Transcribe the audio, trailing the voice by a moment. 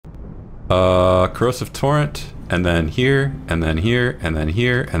Corrosive Torrent, and then here, and then here, and then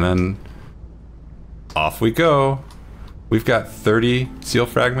here, and then off we go. We've got 30 seal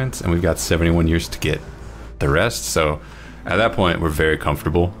fragments, and we've got 71 years to get the rest, so at that point, we're very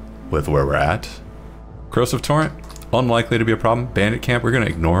comfortable with where we're at. Corrosive Torrent, unlikely to be a problem. Bandit Camp, we're gonna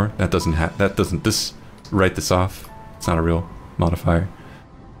ignore. That doesn't write this off. It's not a real modifier.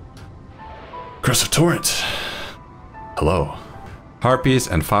 Corrosive Torrent. Hello. Harpies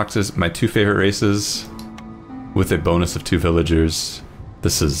and foxes, my two favorite races, with a bonus of 2 villagers.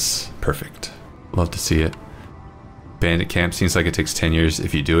 This is perfect. Love to see it. Bandit Camp seems like it takes 10 years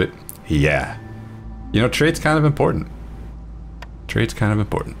if you do it. Yeah. You know, trade's kind of important. Trade's kind of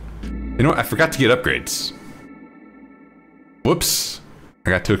important. You know what? I forgot to get upgrades. Whoops. I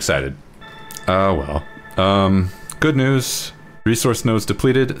got too excited. Well. Good news. Resource nodes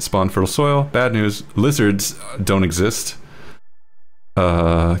depleted. Spawn fertile soil. Bad news. Lizards don't exist.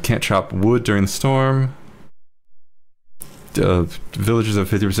 Can't chop wood during the storm. Villagers have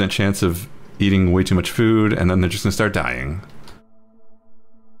 50% chance of eating way too much food, and then they're just gonna start dying.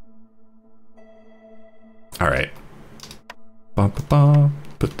 Alright.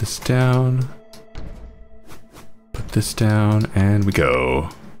 Put this down. Put this down, and we go.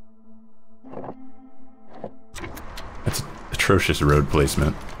 That's atrocious road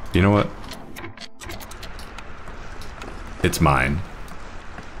placement. You know what? It's mine.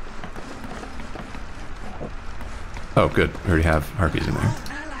 Oh, good. We already have harpies in there.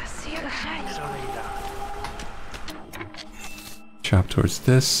 Chop towards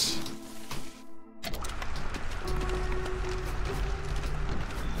this.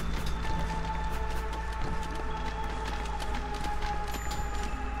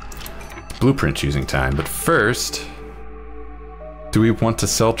 Blueprint choosing time, but first, do we want to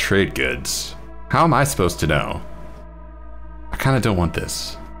sell trade goods? How am I supposed to know? I kind of don't want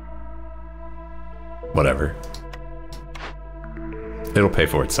this. Whatever. It'll pay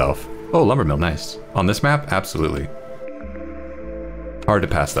for itself. Oh, lumber mill, nice. On this map, absolutely. Hard to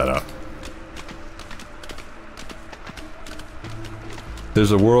pass that up.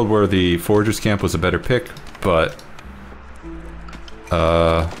 There's a world where the Foragers Camp was a better pick, but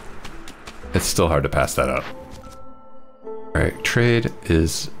it's still hard to pass that up. Alright, trade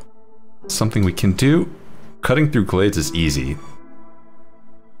is something we can do. Cutting through glades is easy.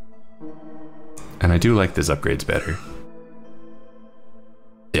 And I do like these upgrades better.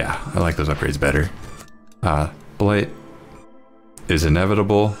 Yeah, I like those upgrades better. Blight is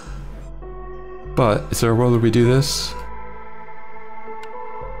inevitable. But is there a world where we do this?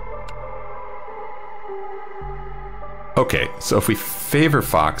 Okay, so if we favor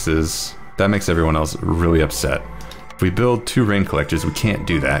foxes, that makes everyone else really upset. If we build 2 rain collectors, we can't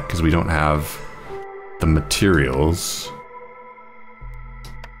do that because we don't have the materials.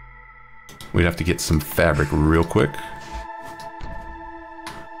 We'd have to get some fabric real quick.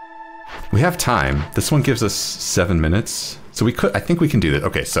 We have time. This one gives us 7 minutes. So we could, I think we can do that.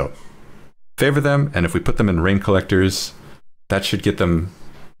 Okay, so favor them, and if we put them in rain collectors, that should get them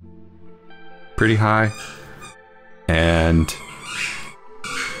pretty high. And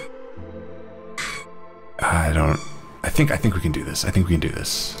I think we can do this. I think we can do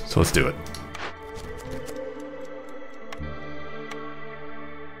this. So let's do it.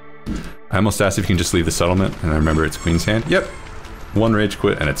 I almost asked if you can just leave the settlement, and I remember it's Queen's Hand. Yep. 1 rage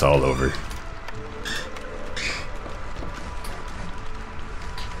quit and it's all over.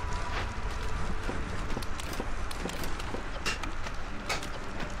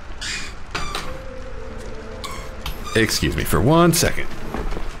 Excuse me for 1 second.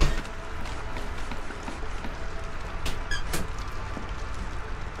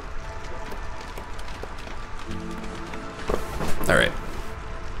 All right.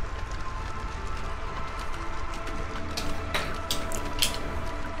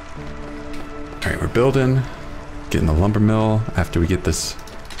 All right, we're building, getting the lumber mill after we get this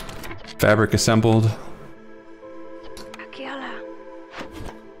fabric assembled.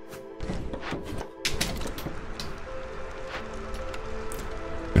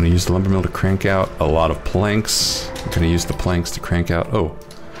 Gonna use the lumber mill to crank out a lot of planks. I'm gonna use the planks to crank out, oh.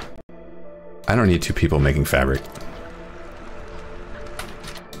 I don't need 2 people making fabric.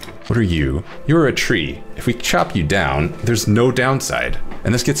 What are you? You're a tree. If we chop you down, there's no downside.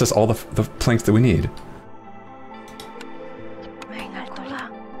 And this gets us all the planks that we need.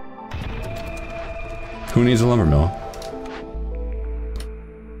 Who needs a lumber mill?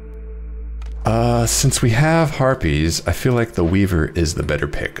 Since we have harpies, I feel like the weaver is the better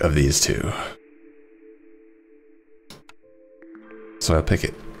pick of these 2. So I'll pick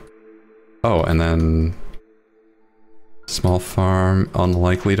it. Oh, and then Small farm,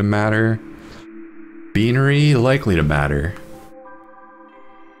 unlikely to matter. Beanery, likely to matter.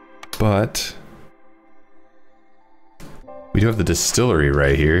 But we do have the distillery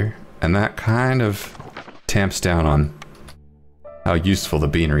right here, and that kind of tamps down on how useful the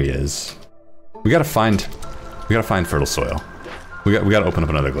beanery is. We gotta find fertile soil. We gotta open up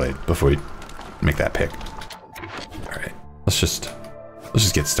another glade before we make that pick. All right, let's just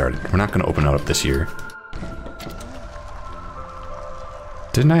get started. We're not gonna open it up this year.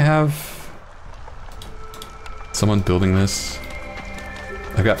 Didn't I have someone building this?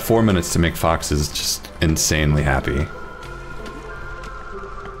 I've got 4 minutes to make foxes just insanely happy.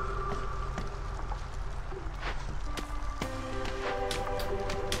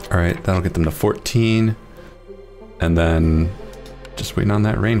 Alright, that'll get them to 14. And then just waiting on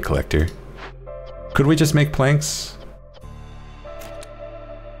that rain collector. Could we just make planks?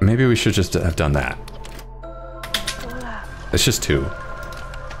 Maybe we should just have done that. It's just 2.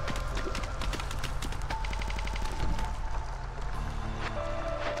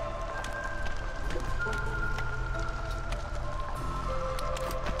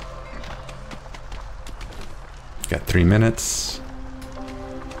 Got 3 minutes.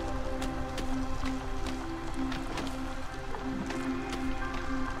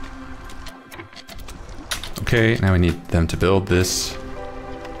 Okay, now we need them to build this.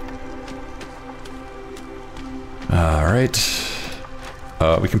 Alright.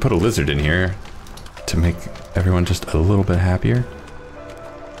 We can put a lizard in here to make everyone just a little bit happier.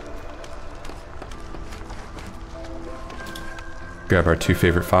 Grab our 2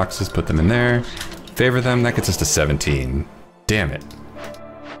 favorite foxes, put them in there. Favor them, that gets us to 17. Damn it.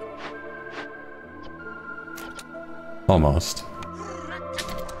 Almost.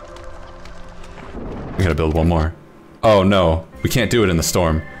 We gotta build one more. Oh no, we can't do it in the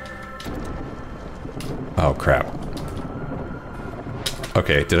storm. Oh crap.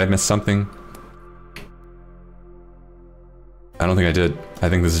 Okay, did I miss something? I don't think I did. I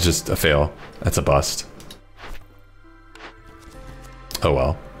think this is just a fail. That's a bust. Oh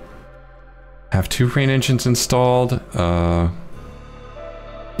well. Have 2 rain engines installed.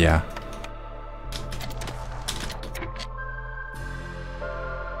 Yeah.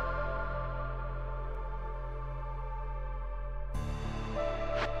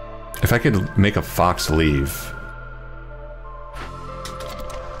 If I could make a fox leave.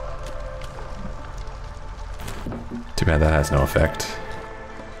 Too bad that has no effect.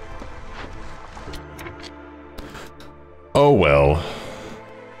 Oh well.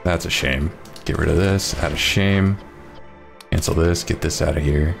 That's a shame. Get rid of this, out of shame. Cancel this, get this out of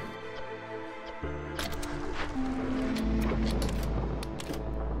here.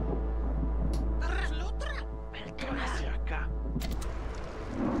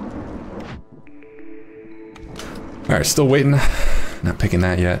 Alright, still waiting. Not picking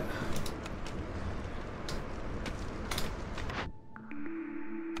that yet.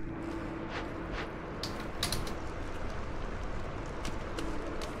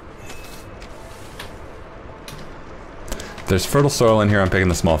 If there's fertile soil in here, I'm picking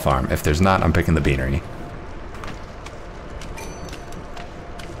the small farm. If there's not, I'm picking the beanery.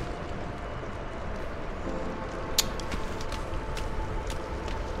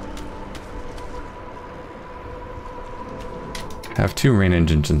 Have 2 rain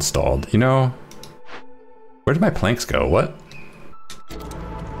engines installed. You know, where did my planks go? What?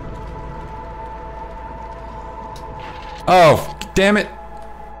 Oh, damn it.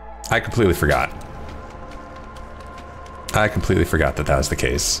 I completely forgot. I completely forgot that that was the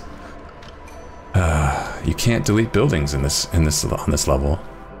case. You can't delete buildings on this level.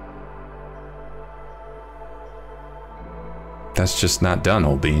 That's just not done,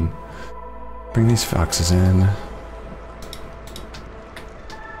 old bean. Bring these foxes in.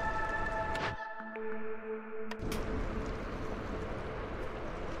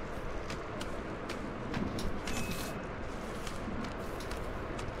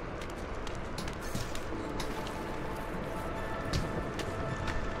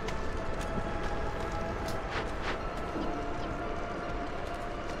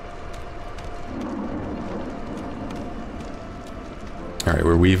 Alright,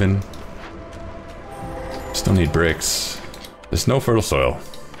 we're weaving. Still need bricks. There's no fertile soil.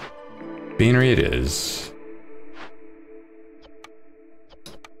 Beanery it is.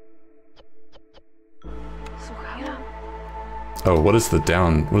 Oh, what is the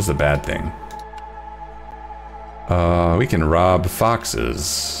bad thing? We can rob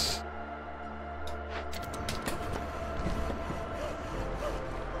foxes.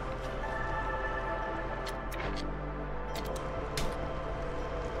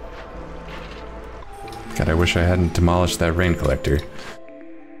 God, I wish I hadn't demolished that rain collector.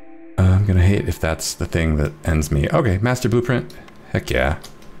 I'm gonna hate if that's the thing that ends me. Okay, master blueprint. Heck yeah.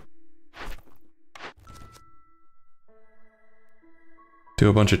 Do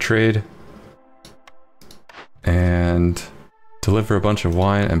a bunch of trade. And deliver a bunch of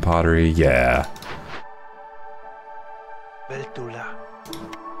wine and pottery. Yeah.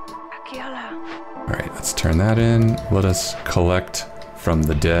 Alright, let's turn that in. Let us collect from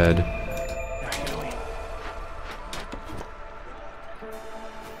the dead.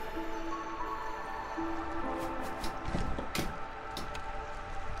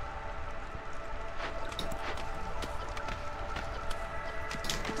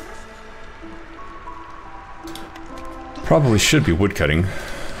 Probably should be woodcutting.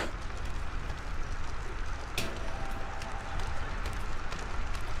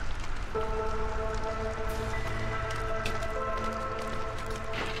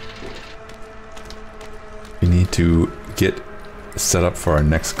 We need to get set up for our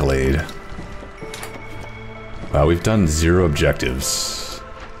next glade. Wow, we've done 0 objectives.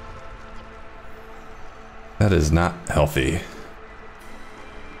 That is not healthy.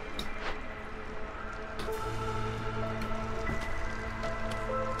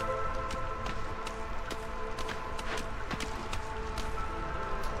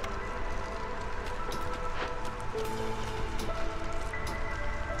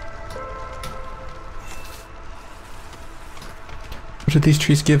 What did these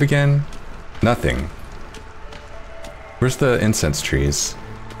trees give again? Nothing. Where's the incense trees?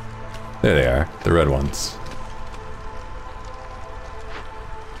 There they are, the red ones.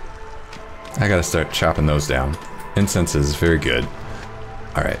 I gotta start chopping those down. Incense is very good.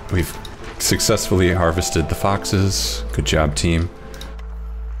 Alright, we've successfully harvested the foxes. Good job, team.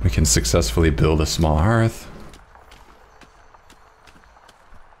 We can successfully build a small hearth.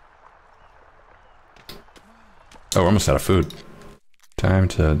 Oh, we're almost out of food. Time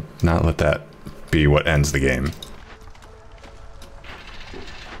to not let that be what ends the game.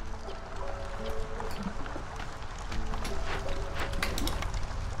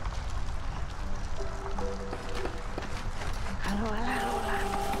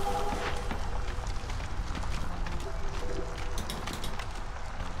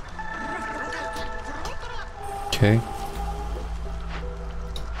 Okay.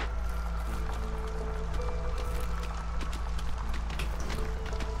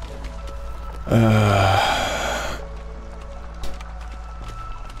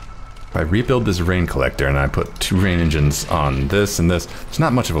 If I rebuild this rain collector and I put 2 rain engines on this and this, there's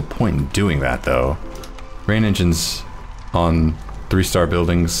not much of a point in doing that though. Rain engines on 3-star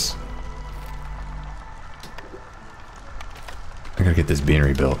buildings. I gotta get this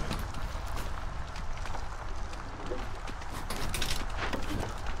beanery built.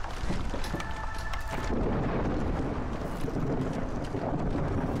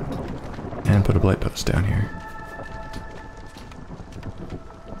 And put a blight post down here.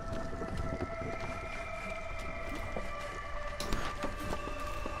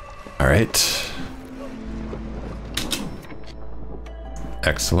 Alright.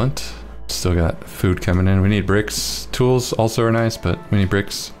 Excellent. Still got food coming in. We need bricks. Tools also are nice, but we need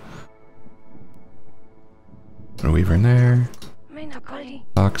bricks. Put a weaver in there.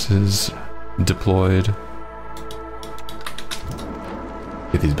 Boxes deployed.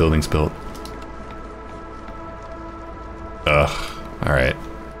 Get these buildings built. Ugh. Alright.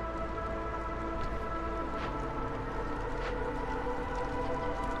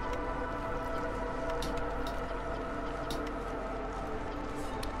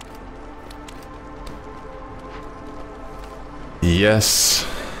 Yes.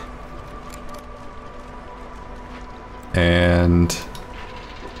 And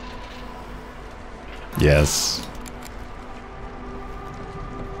yes.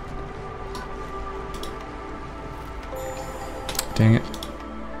 Dang it.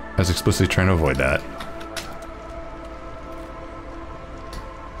 I was explicitly trying to avoid that.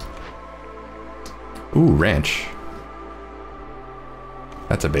 Ooh, ranch.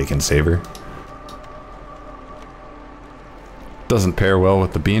 That's a bacon saver. Doesn't pair well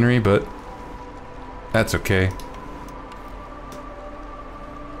with the beanery, but that's okay.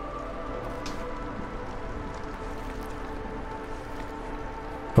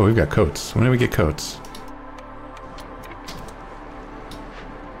 Oh, we've got coats. When did we get coats?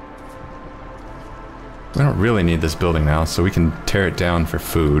 We don't really need this building now, so we can tear it down for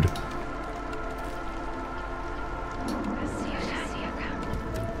food.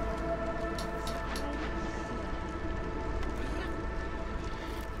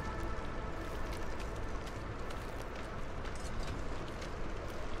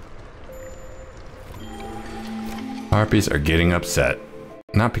 Harpies are getting upset.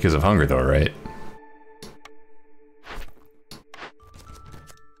 Not because of hunger though, right?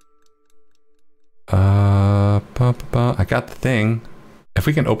 I got the thing. If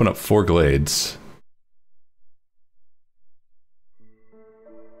we can open up 4 glades.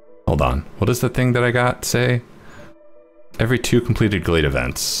 Hold on. What does the thing that I got say? Every 2 completed glade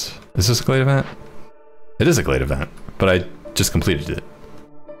events. Is this a glade event? It is a glade event, but I just completed it.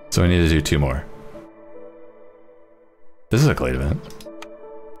 So I need to do 2 more. This is a glade event.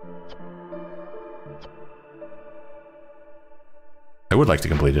 I would like to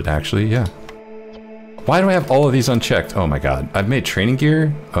complete it, actually, yeah. Why do I have all of these unchecked? Oh my god. I've made training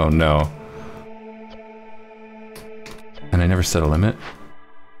gear? Oh no. And I never set a limit.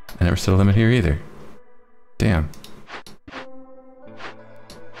 I never set a limit here either. Damn.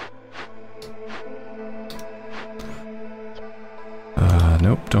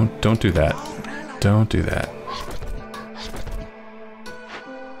 Nope, don't do that. Don't do that.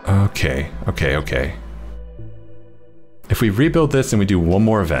 Okay. If we rebuild this and we do 1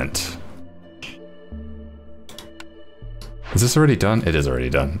 more event. Is this already done? It is already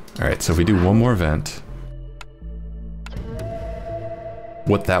done. Alright, so if we do 1 more event.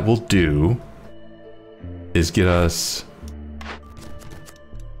 What that will do is get us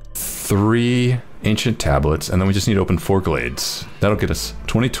 3 ancient tablets, and then we just need to open 4 glades. That'll get us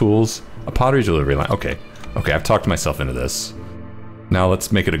 20 tools, a pottery delivery line. Okay, I've talked myself into this. Now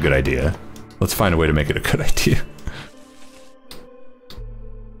let's make it a good idea. Let's find a way to make it a good idea.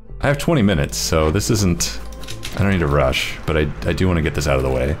 I have 20 minutes, so this isn't... I don't need to rush, but I do want to get this out of the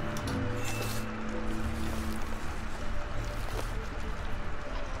way.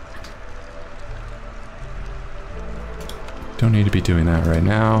 Don't need to be doing that right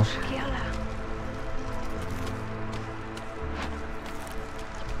now.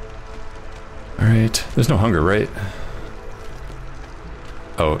 Alright, there's no hunger, right?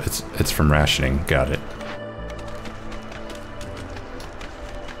 Oh, it's from rationing, got it.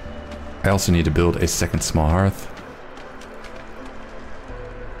 I also need to build a second small hearth.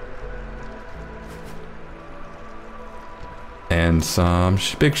 And some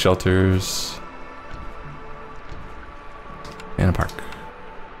big shelters. And a park.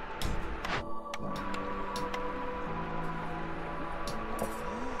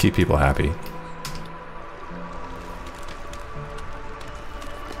 Keep people happy.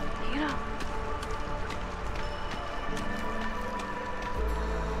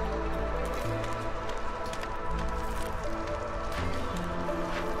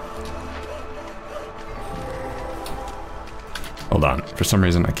 Hold on, for some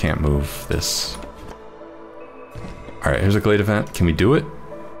reason I can't move this. Alright, here's a glade event. Can we do it?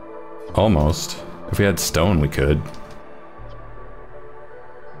 Almost. If we had stone, we could.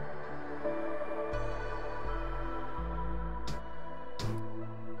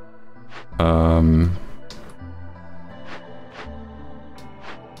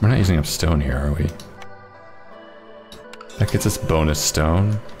 We're not using up stone here, are we? That gets us bonus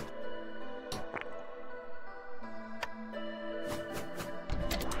stone.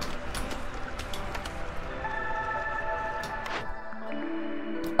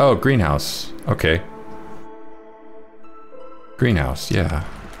 Oh, greenhouse. Okay. Greenhouse, yeah.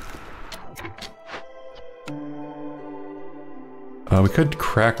 We could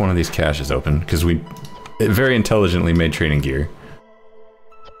crack one of these caches open, because we very intelligently made training gear.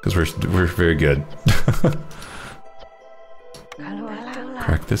 Because we're very good.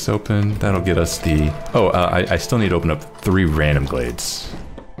 Crack this open. That'll get us the... Oh, I still need to open up 3 random glades.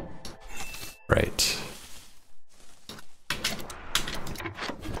 Right.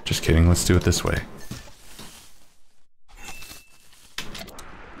 Just kidding, let's do it this way.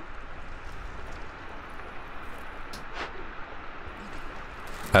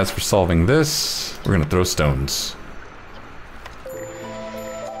 As for solving this, we're gonna throw stones.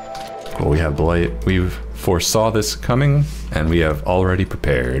 Well, we have blight. We've foresaw this coming, and we have already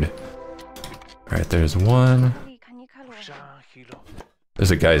prepared. Alright, there's 1.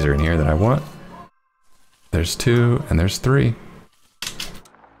 There's a geyser in here that I want. There's 2, and there's 3.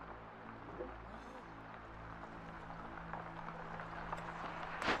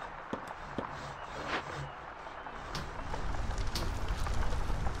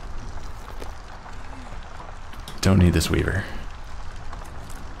 Don't need this weaver.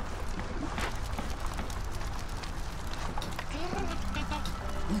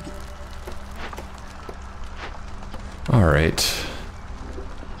 All right.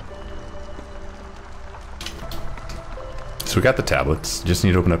 So we got the tablets. Just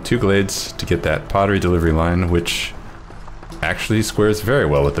need to open up 2 glades to get that pottery delivery line, which actually squares very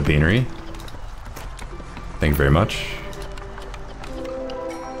well with the beanery. Thank you very much.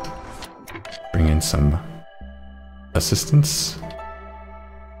 Bring in some assistance.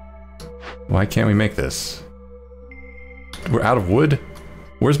 Why can't we make this? We're out of wood?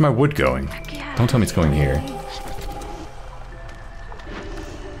 Where's my wood going? Don't tell me it's going here.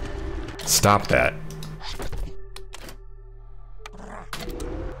 Stop that.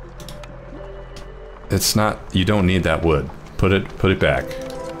 It's not, you don't need that wood. Put it back.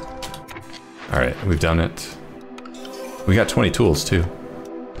 Alright, we've done it. We got 20 tools too.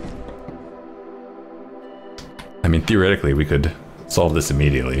 I mean, theoretically we could solve this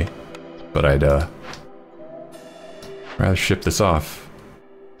immediately, but I'd rather ship this off.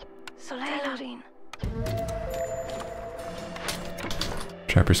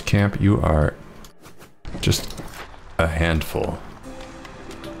 Trapper's Camp, you are just a handful.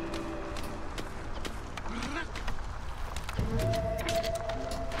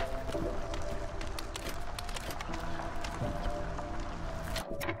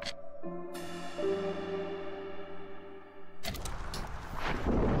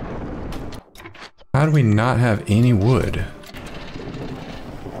 How do we not have any wood?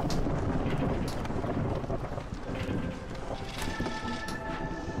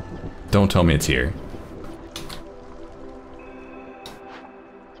 Don't tell me it's here.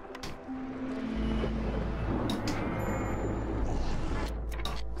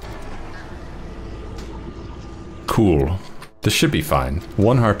 Cool. This should be fine.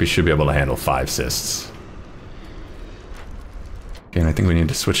 One harpy should be able to handle 5 cysts. Okay, and I think we need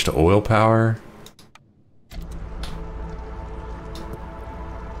to switch to oil power.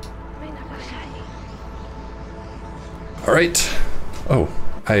 Alright. Oh,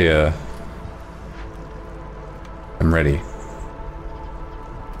 I'm ready.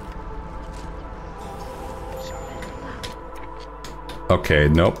 Okay,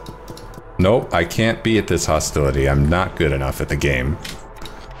 nope. Nope, I can't be at this hostility. I'm not good enough at the game.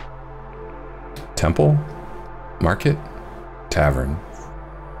 Temple? Market? Tavern.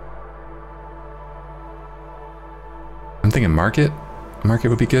 I'm thinking market. Market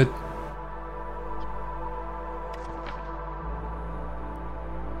would be good.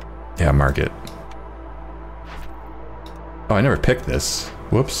 Yeah, market. Oh, I never picked this.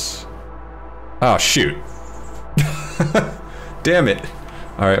 Whoops. Oh, shoot. Damn it.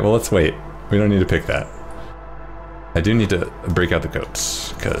 Alright, well, let's wait. We don't need to pick that. I do need to break out the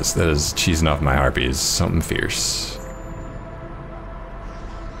goats, because that is cheesing off my harpies. Something fierce.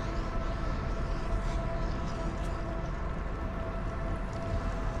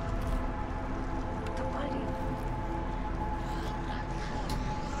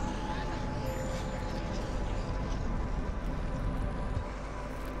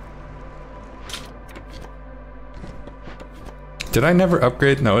 Did I never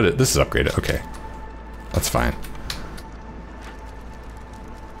upgrade? No, this is upgraded. Okay. That's fine.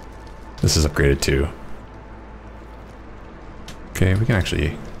 This is upgraded too. Okay, we can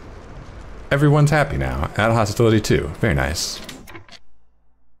actually... Everyone's happy now. Add hostility too. Very nice.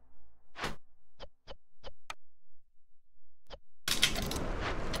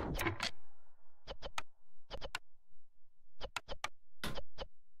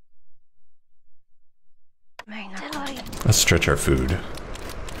 Let's stretch our food.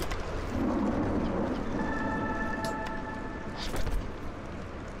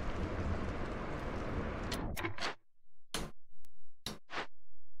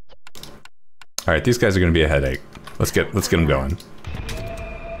 All right, these guys are going to be a headache. Let's get them going.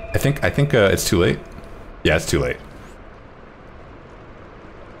 I think it's too late. Yeah, it's too late.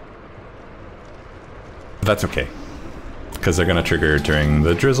 But that's okay, because they're going to trigger during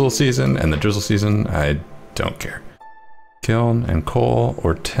the drizzle season, and the drizzle season, I don't care. Kiln and coal,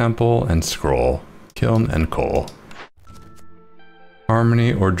 or temple and scroll. Kiln and coal.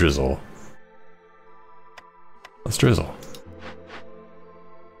 Harmony or drizzle. Let's drizzle.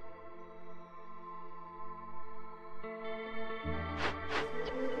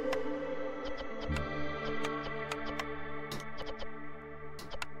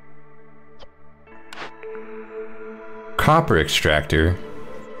 Copper extractor.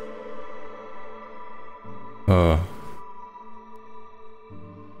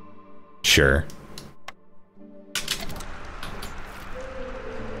 Sure.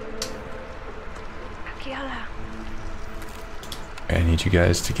 I need you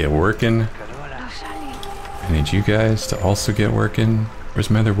guys to get working. I need you guys to also get working. Where's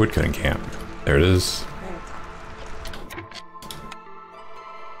my other woodcutting camp? There it is.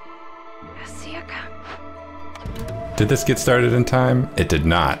 Did this get started in time? It did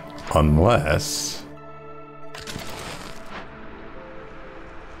not, unless...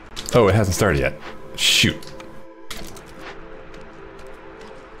 Oh, it hasn't started yet. Shoot.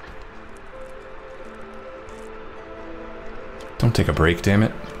 Don't take a break, damn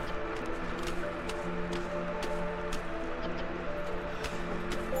it.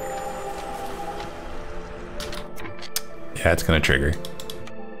 Yeah, it's gonna trigger.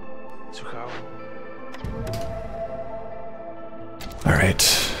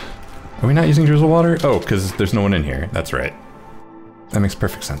 Alright. Are we not using drizzle water? Oh, because there's no one in here. That's right. That makes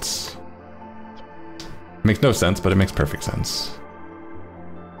perfect sense. It makes no sense, but it makes perfect sense.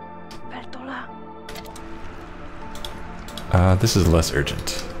 This is less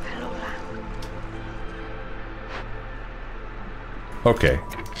urgent. Okay.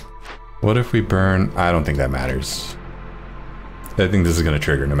 What if we burn? I don't think that matters. I think this is gonna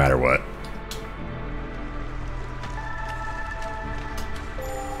trigger no matter what.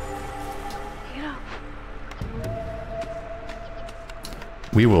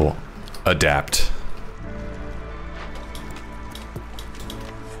 We will adapt.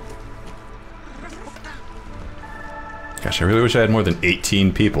 Gosh, I really wish I had more than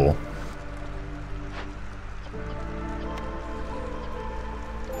 18 people.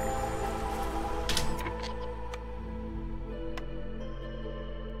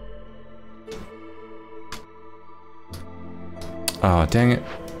 Aw, dang it.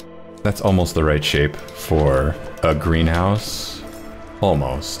 That's almost the right shape for a greenhouse.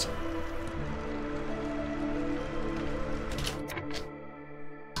 Almost.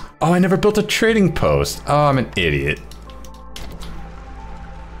 Oh, I never built a trading post. Oh, I'm an idiot.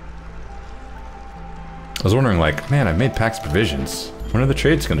 I was wondering, like, man, I've made Pax provisions. When are the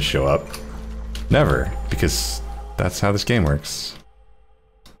trades gonna show up? Never, because that's how this game works.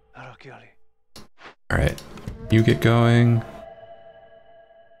 Alright, you get going.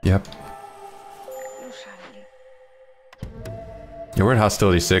 Yep. Yeah, we're at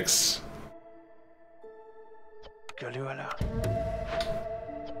hostility 6.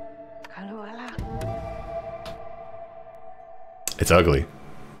 It's ugly.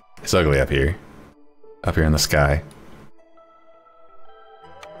 It's ugly up here. Up here in the sky.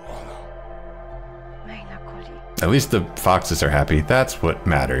 At least the foxes are happy. That's what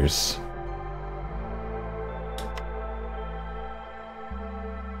matters.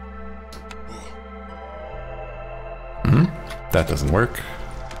 That doesn't work.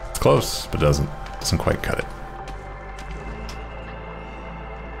 It's close, but it doesn't quite cut it.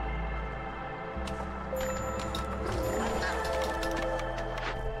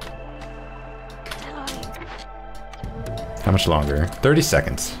 How much longer? 30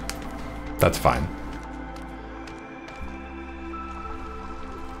 seconds. That's fine.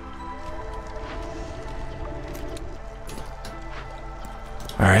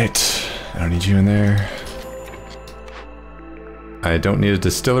 Alright. I don't need you in there. I don't need a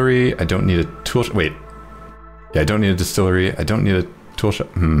distillery. I don't need a tool shop. Wait. Yeah, I don't need a distillery. I don't need a tool shop.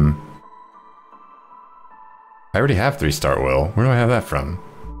 I already have 3-star oil. Where do I have that from?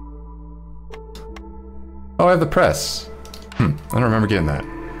 Oh, I have the press. I don't remember getting that.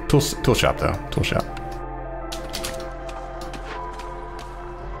 Tool shop, though. Tool shop.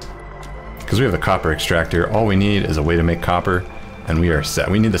 Because we have the copper extractor. All we need is a way to make copper, and we are set.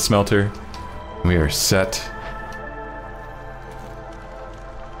 We need the smelter. We are set.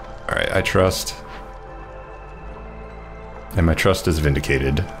 Alright, I trust. And my trust is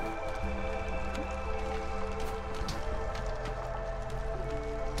vindicated.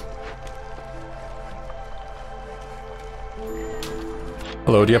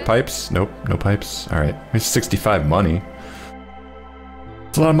 Hello, do you have pipes? Nope, no pipes. Alright, we have 65 money.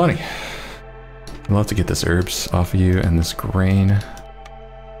 It's a lot of money. I'd love to get this herbs off of you and this grain.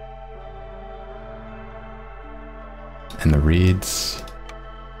 And the reeds.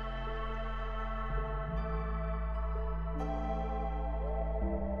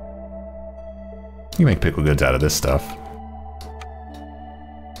 You can make pickle goods out of this stuff.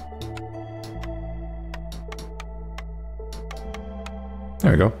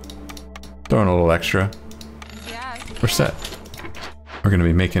 There we go. Throw in a little extra. We're set. We're gonna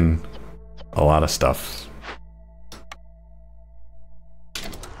be making a lot of stuff.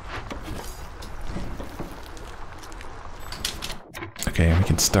 Okay, we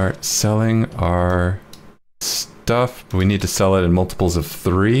can start selling our stuff, but we need to sell it in multiples of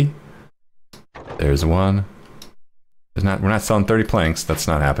 3. There's one. We're not selling 30 planks. That's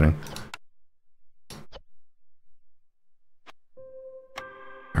not happening.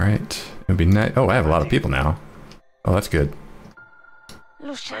 All right. It'd be nice. Oh, I have a lot of people now. Oh, that's good.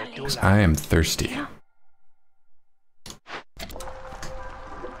 'Cause I am thirsty.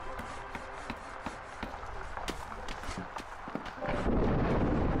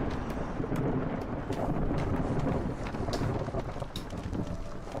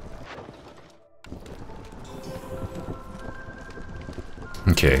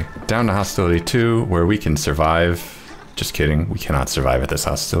 Okay, down to hostility 2, where we can survive. Just kidding, we cannot survive at this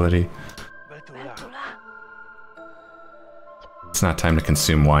hostility. It's not time to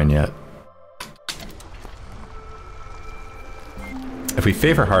consume wine yet. If we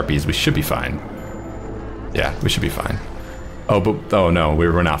favor harpies, we should be fine. Yeah, we should be fine. Oh, but oh no,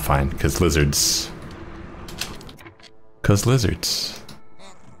 we're not fine because lizards. Because lizards.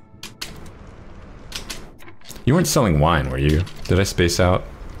 You weren't selling wine, were you? Did I space out?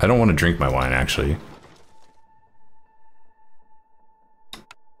 I don't want to drink my wine, actually.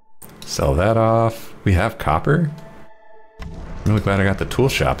 Sell that off. We have copper? I'm really glad I got the tool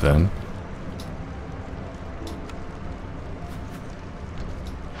shop then.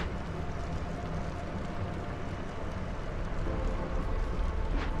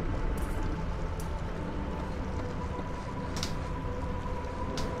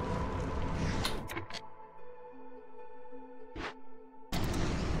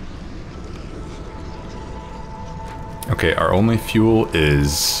 Okay, our only fuel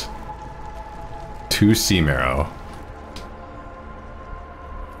is 2 sea marrow.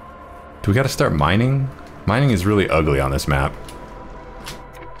 Do we gotta start mining? Mining is really ugly on this map.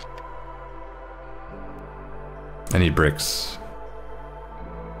 I need bricks.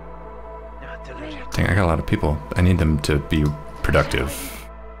 Dang, I got a lot of people. I need them to be productive.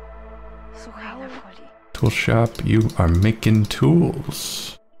 Tool shop, you are making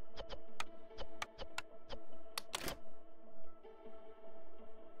tools.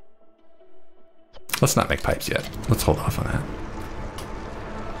 Let's not make pipes yet. Let's hold off on that.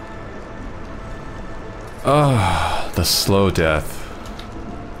 Oh, the slow death.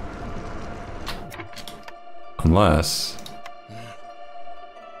 Unless...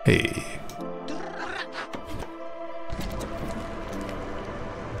 Hey.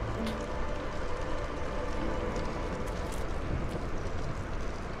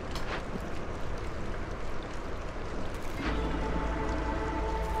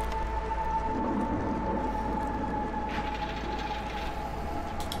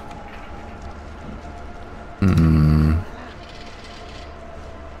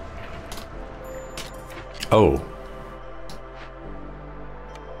 Oh.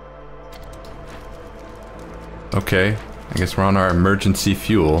 Okay, I guess we're on our emergency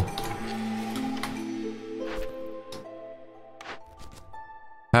fuel.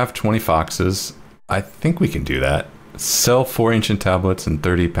 Have 20 foxes. I think we can do that. Sell 4 ancient tablets and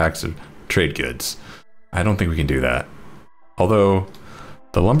 30 packs of trade goods. I don't think we can do that. Although,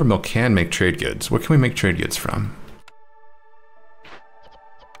 the lumber mill can make trade goods. What can we make trade goods from?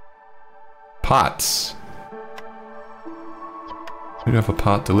 Pots. We do have a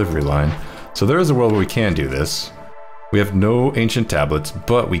pot delivery line. So there is a world where we can do this. We have no ancient tablets,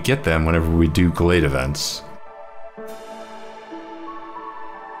 but we get them whenever we do Glade events.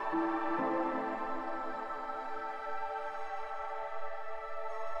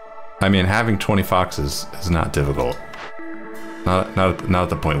 I mean, having 20 foxes is not difficult. Not at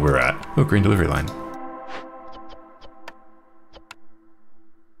the point we're at. Oh, green delivery line.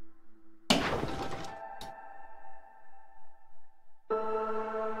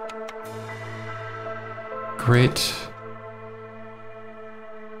 Great.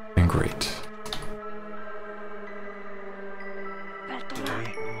 And great.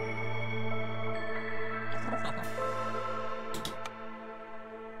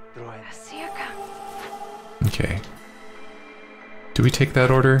 Okay. Do we take that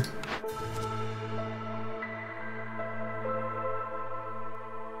order?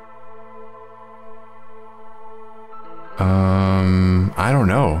 I don't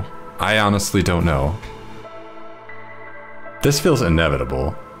know. I honestly don't know. This feels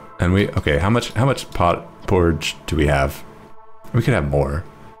inevitable. And okay, how much pot porridge do we have? We could have more.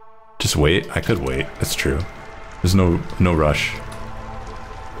 Just wait. I could wait. That's true. There's no rush.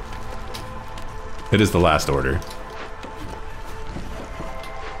 It is the last order.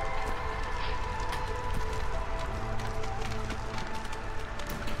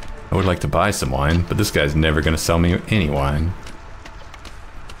 I would like to buy some wine, but this guy's never gonna sell me any wine.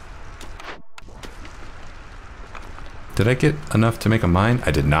 Did I get enough to make a mine?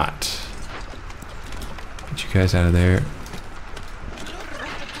 I did not. Get you guys out of there.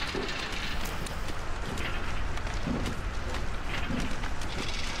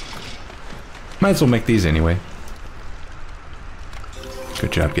 Might as well make these anyway.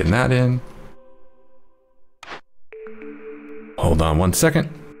 Good job getting that in. Hold on 1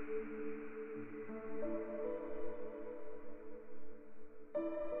 second.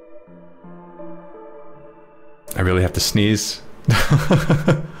 I really have to sneeze.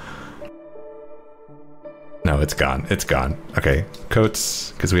 No, it's gone. It's gone. Okay,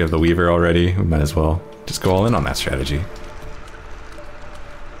 coats, because we have the weaver already. We might as well just go all in on that strategy.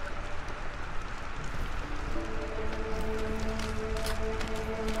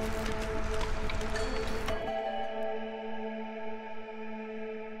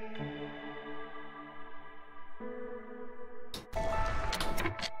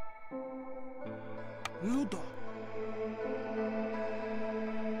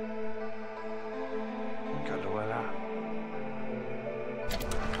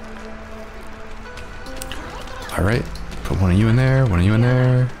 Alright, put one of you in there, one of you in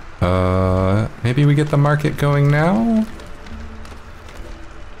there. Maybe we get the market going now?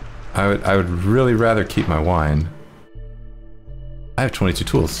 I would really rather keep my wine. I have 22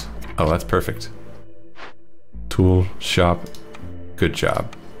 tools. Oh, that's perfect. Tool, shop, good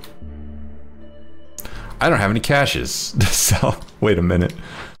job. I don't have any caches to sell. Wait a minute.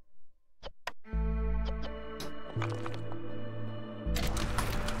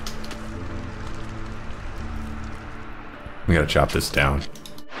 We gotta chop this down.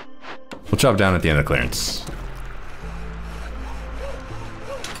 We'll chop down at the end of clearance.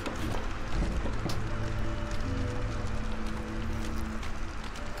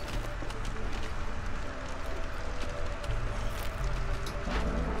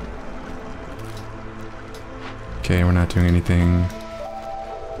 Okay, we're not doing anything.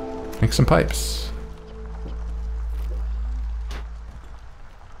 Make some pipes.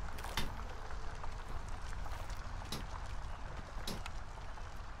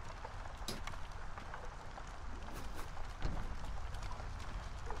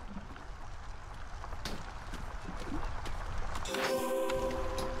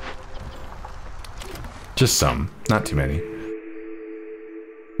 Just some, not too many.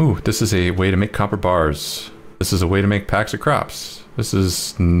 Ooh, this is a way to make copper bars. This is a way to make packs of crops. This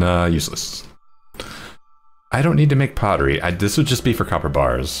is useless. I don't need to make pottery. This would just be for copper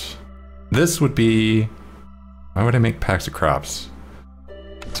bars. This would be... Why would I make packs of crops?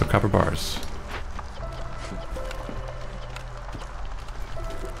 So copper bars.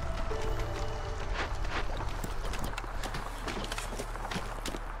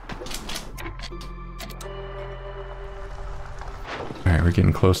 Alright, we're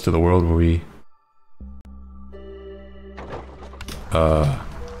getting close to the world where we...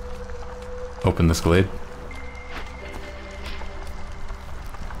 open this glade.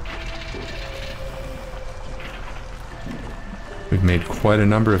 We've made quite a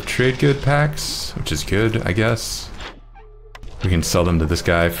number of trade good packs, which is good, I guess. We can sell them to this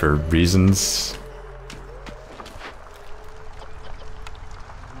guy for reasons.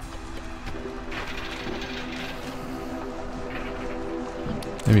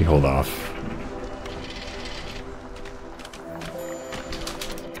 Maybe hold off.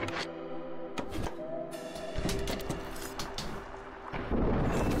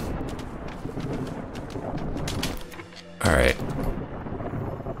 Alright.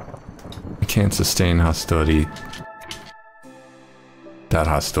 We can't sustain hostility. That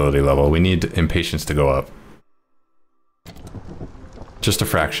hostility level. We need impatience to go up. Just a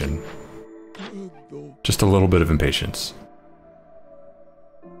fraction. Just a little bit of impatience.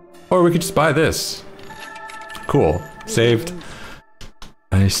 Or we could just buy this. Cool. Saved.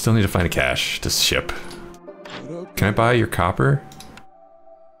 I still need to find a cache to ship. Can I buy your copper?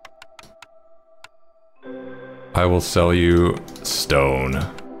 I will sell you stone.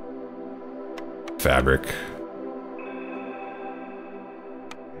 Fabric.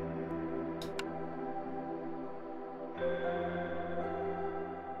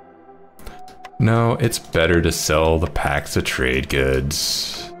 No, it's better to sell the packs of trade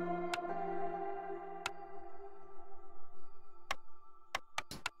goods.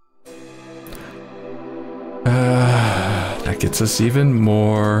 That gets us even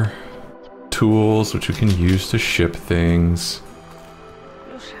more tools, which we can use to ship things.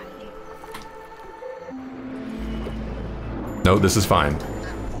 No, this is fine.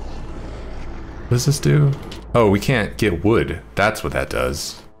 What does this do? Oh, we can't get wood. That's what that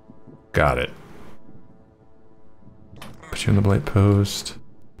does. Got it. Put you in the blight post.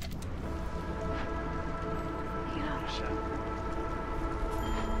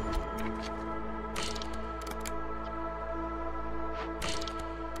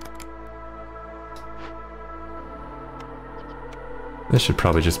 This should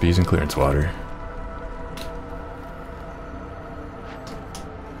probably just be using clearance water.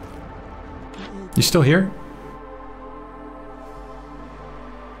 You still here?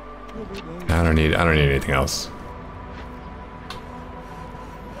 I don't need anything else.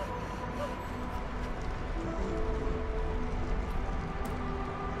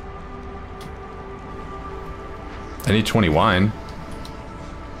 I need 20 wine.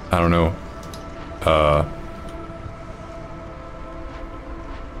 I don't know.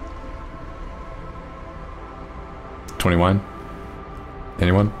 20 wine?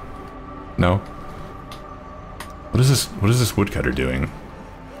 Anyone? No? What is this woodcutter doing?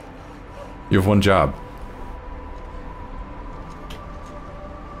 You have one job.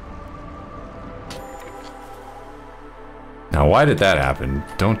 Now, why did that happen?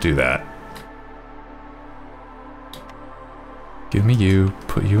 Don't do that. Give me you,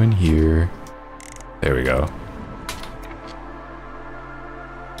 put you in here. There we go.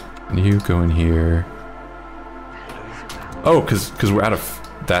 And you go in here. Oh, cause we're out of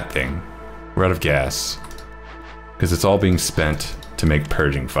that thing. We're out of gas. Because it's all being spent to make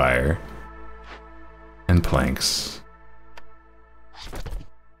purging fire. And planks.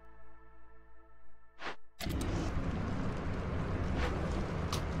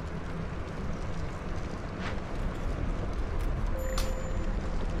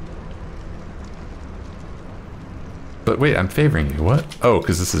 But wait, I'm favoring you. What? Oh,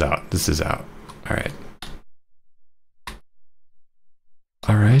 because this is out. This is out. Alright.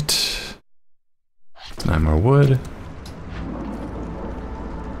 Alright. 9 more wood.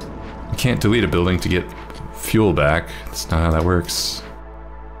 You can't delete a building to get fuel back. That's not how that works.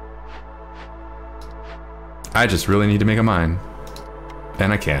 I just really need to make a mine.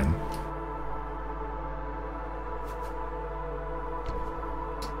 And I can.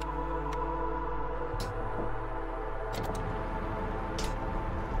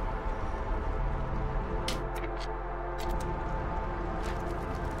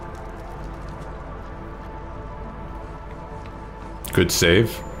 Good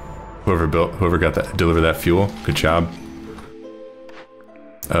save. Whoever got that, delivered that fuel. Good job.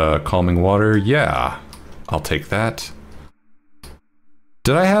 Calming water. Yeah, I'll take that.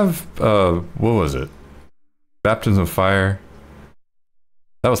 Did I have, what was it? Baptism of fire.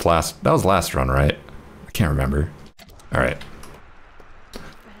 That was last run, right? I can't remember. All right.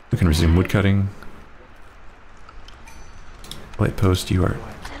 We can resume woodcutting. Light post, you are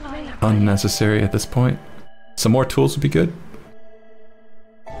unnecessary at this point. Some more tools would be good.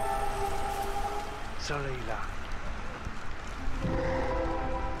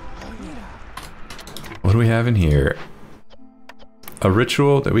 What do we have in here? A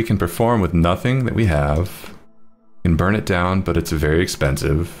ritual that we can perform with nothing that we have. We can burn it down, but it's very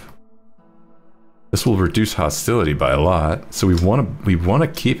expensive. This will reduce hostility by a lot, so we want to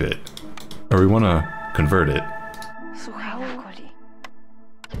keep it, or we want to convert it.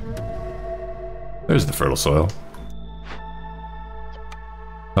 There's the fertile soil.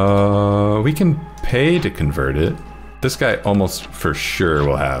 We can pay to convert it. This guy almost for sure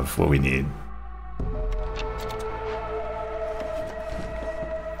will have what we need.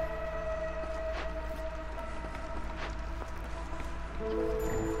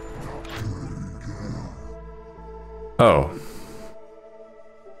 Oh.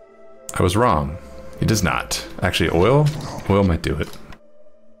 I was wrong. He does not. Actually, oil? Oil might do it.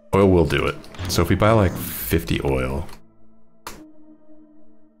 Oil will do it. So if we buy like 50 oil.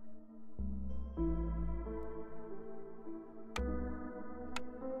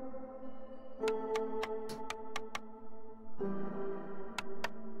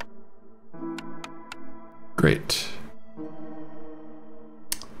 Great.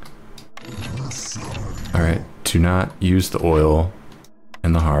 Alright, do not use the oil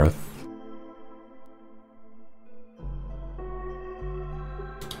in the hearth.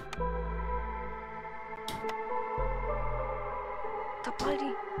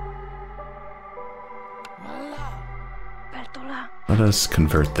 Let us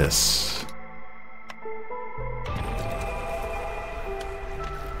convert this.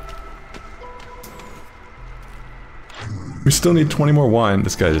 We still need 20 more wine.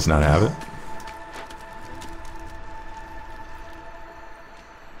 This guy does not have it.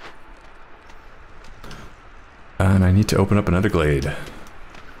 And I need to open up another glade.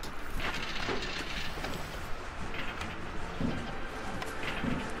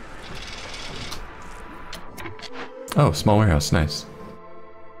 Oh, small warehouse, nice.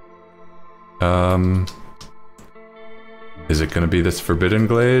 Is it gonna be this forbidden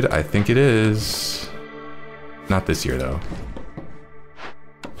glade? I think it is. Not this year, though.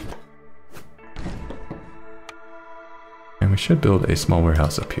 And we should build a small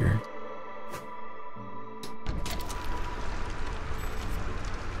warehouse up here.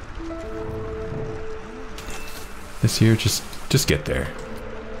 This year, just get there.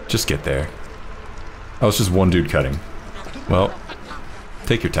 Just get there. Oh, it's just one dude cutting. Well,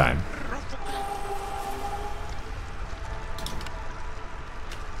 take your time.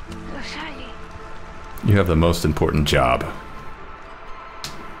 You have the most important job.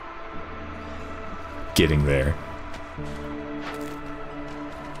 Getting there.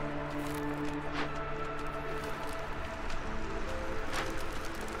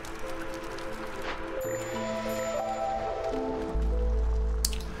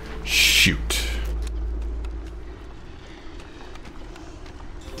 Shoot.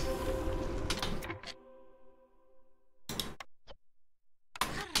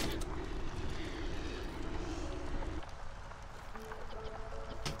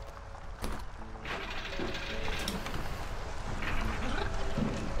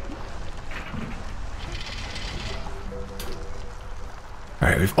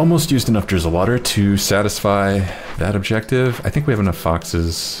 Alright, we've almost used enough drizzle water to satisfy that objective. I think we have enough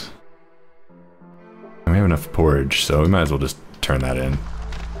foxes. And we have enough porridge, so we might as well just turn that in.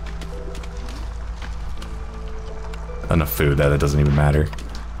 Enough food that it doesn't even matter.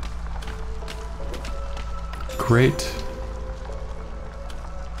 Great.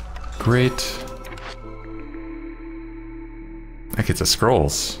 Great. That gets us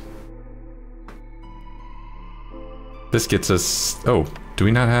scrolls. This gets us... Oh, do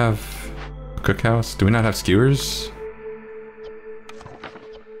we not have a cookhouse? Do we not have skewers?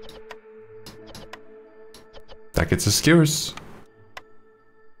 That gets us skewers.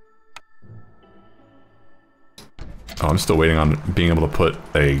 Oh, I'm still waiting on being able to put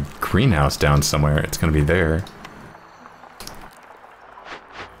a greenhouse down somewhere. It's gonna be there.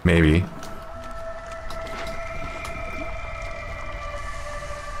 Maybe.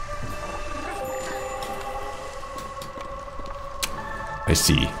 I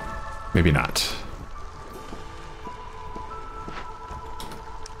see. Maybe not.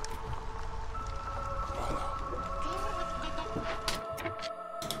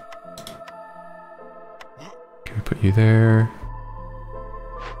 Can we put you there?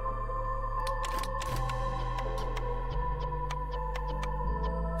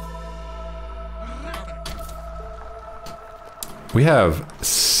 We have...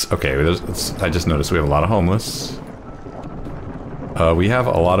 Okay, I just noticed we have a lot of homeless. We have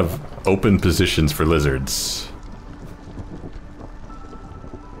a lot of open positions for lizards.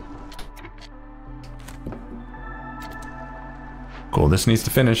 Cool, this needs to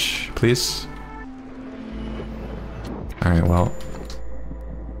finish, please. Alright, well.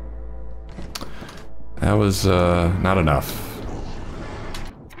 That was, not enough.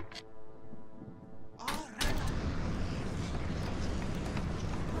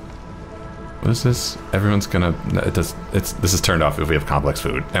 What is this? Everyone's gonna... this is turned off if we have complex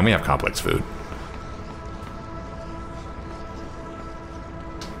food. And we have complex food.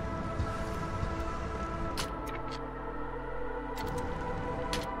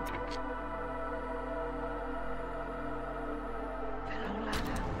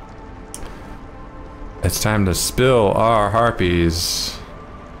 It's time to spill our harpies.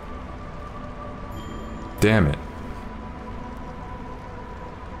 Damn it.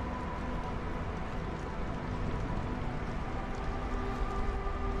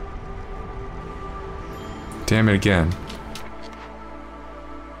 Damn it again.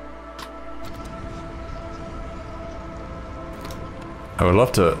 I would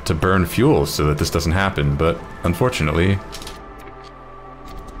love to burn fuel so that this doesn't happen, but unfortunately,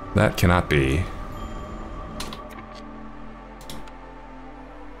 that cannot be.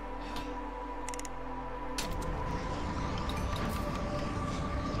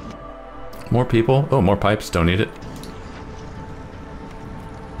 More people? Oh, more pipes, don't need it.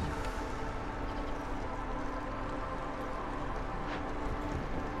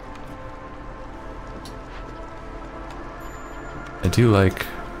 I do like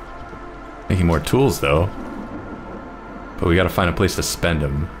making more tools, though. But we gotta find a place to spend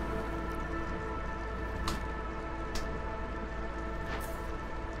them.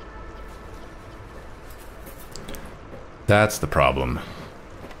 That's the problem.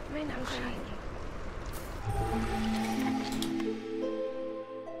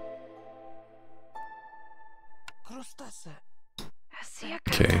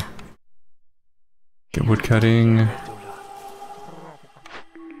 Okay. Get wood cutting.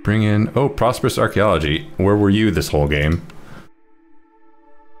 Bring in... Oh, prosperous archaeology. Where were you this whole game?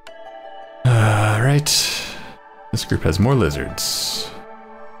 Right. This group has more lizards.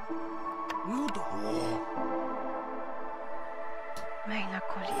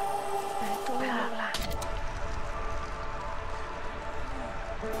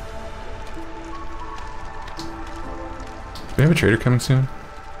 Do we have a trader coming soon?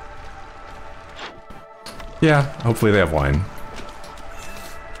 Yeah, hopefully they have wine.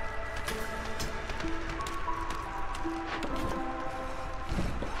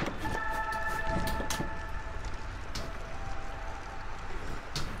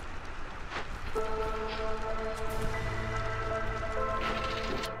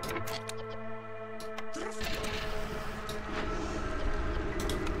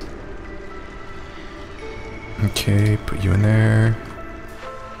 Okay, put you in there.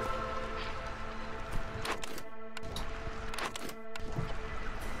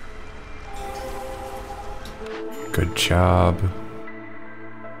 Good job.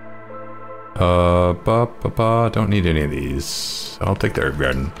 Don't need any of these. I'll take the herb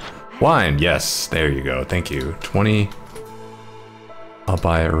garden. Wine, yes, there you go. Thank you. 20. I'll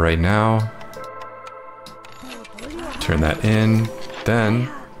buy it right now. Turn that in. Then,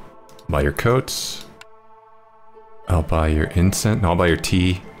 buy your coats. I'll buy your incense. No, I'll buy your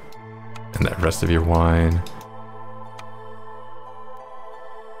tea. And the rest of your wine.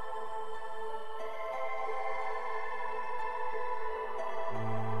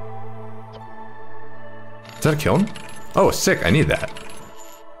 Is that a kiln? Oh, sick, I need that.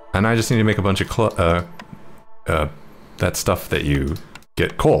 And I just need to make a bunch of that stuff that you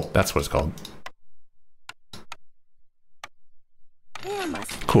get. Coal, that's what it's called.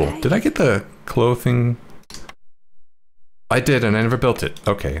 Cool, did I get the clothing? I did, and I never built it.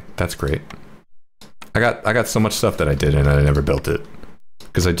 Okay, that's great. I got so much stuff that I did, and I never built it.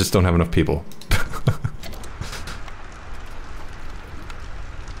 Because I just don't have enough people.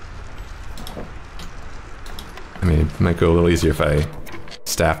 I mean, it might go a little easier if I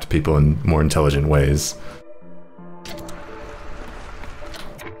staffed people in more intelligent ways.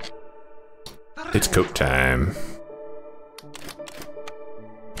 It's coat time.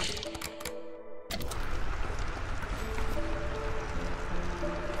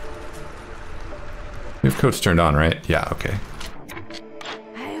 We have coats turned on, right? Yeah, okay.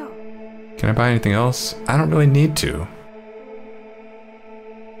 Can I buy anything else? I don't really need to.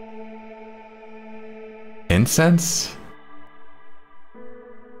 Incense?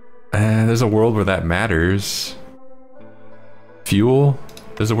 There's a world where that matters. Fuel?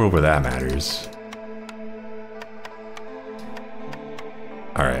 There's a world where that matters.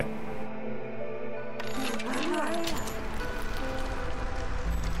 Alright.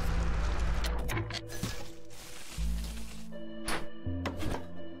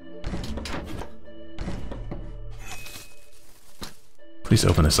 Please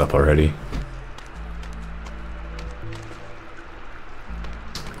open this up already.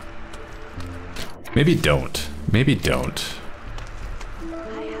 Maybe don't. Maybe don't.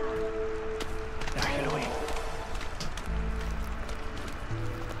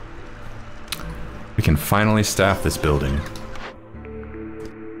 We can finally staff this building.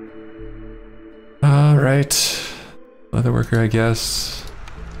 Alright. Leatherworker, I guess.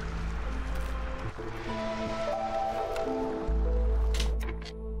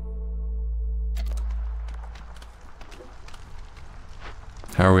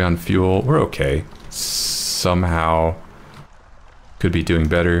 How are we on fuel? We're okay. Somehow could be doing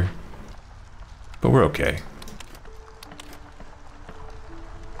better, but we're okay.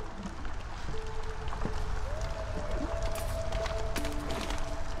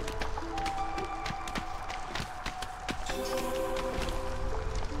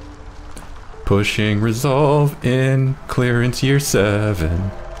 Pushing resolve in clearance year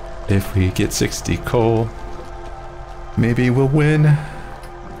 7. If we get 60 coal, maybe we'll win.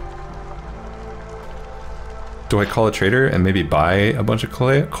 Do I call a trader and maybe buy a bunch of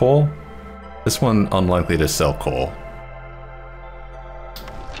coal? This one unlikely to sell coal.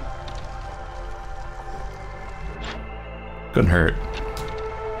 Couldn't hurt.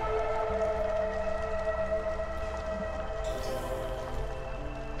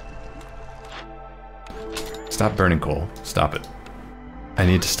 Stop burning coal. Stop it. I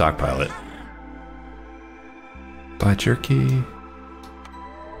need to stockpile it. Buy jerky.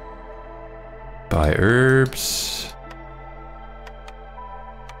 Buy herbs.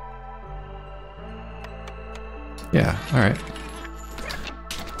 Yeah, alright.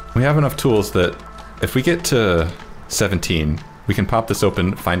 We have enough tools that if we get to 17, we can pop this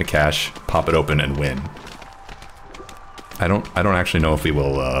open, find a cache, pop it open, and win. I don't actually know if we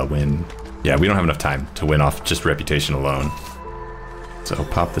will win. Yeah, we don't have enough time to win off just reputation alone. So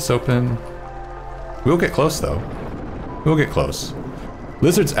pop this open. We'll get close though. We'll get close.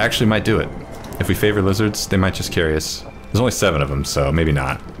 Lizards actually might do it. If we favor lizards, they might just carry us. There's only 7 of them, so maybe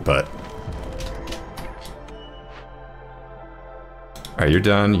not, but... Alright, you're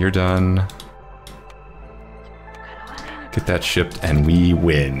done, you're done. Get that shipped, and we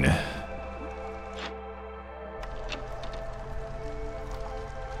win.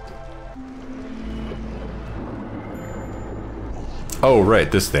 Oh,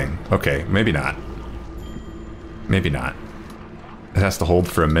 right, this thing. Okay, maybe not. Maybe not. It has to hold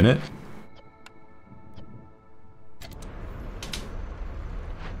for a minute.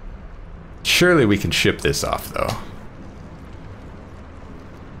 Surely we can ship this off, though.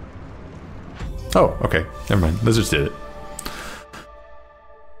 Oh, okay. Never mind. Lizards did it.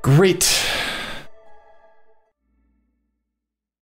 Great.